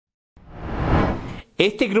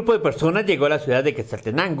Este grupo de personas llegó a la ciudad de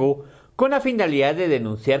Quetzaltenango con la finalidad de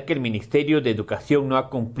denunciar que el Ministerio de Educación no ha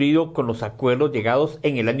cumplido con los acuerdos llegados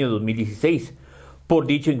en el año 2016. Por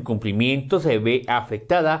dicho incumplimiento se ve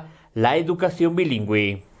afectada la educación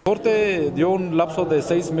bilingüe. La Corte dio un lapso de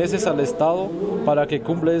 6 meses al Estado para que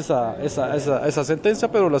cumpla esa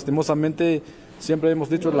sentencia, pero lastimosamente siempre hemos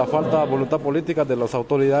dicho la falta de voluntad política de las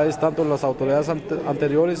autoridades, tanto las autoridades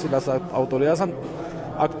anteriores y las autoridades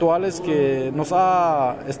actuales, que nos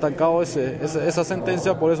ha estancado esa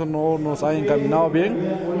sentencia, por eso no nos ha encaminado bien.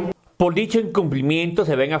 Por dicho incumplimiento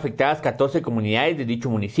se ven afectadas 14 comunidades de dicho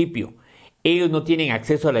municipio. Ellos no tienen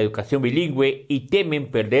acceso a la educación bilingüe y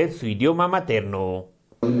temen perder su idioma materno.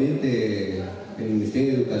 Actualmente el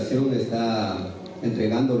Ministerio de Educación está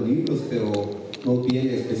entregando libros, pero no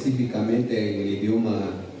viene específicamente en el idioma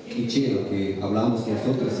quiché, lo que hablamos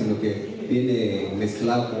nosotros, sino que viene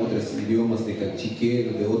mezclado con otros idiomas de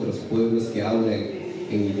cachiquero, de otros pueblos que hablan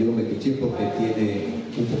en idioma quiché, porque tiene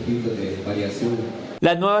un poquito de variación.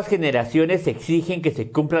 Las nuevas generaciones exigen que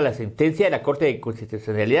se cumpla la sentencia de la Corte de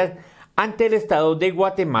Constitucionalidad ante el Estado de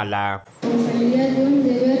Guatemala. En realidad deben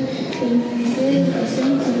de ver el Ministerio de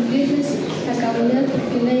Educación cumplirles la cabalidad,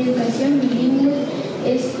 porque la educación bilingüe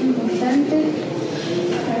es importante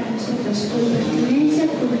para nosotros. Por pertinencia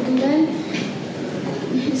cultural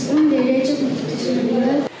es un derecho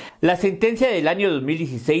constitucional. La sentencia del año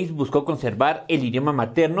 2016 buscó conservar el idioma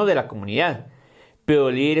materno de la comunidad,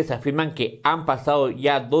 pero líderes afirman que han pasado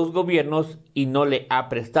ya 2 gobiernos y no le ha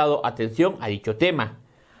prestado atención a dicho tema.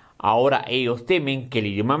 Ahora ellos temen que el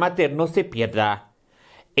idioma materno se pierda.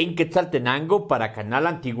 En Quetzaltenango, para Canal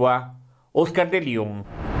Antigua, Oscar de León.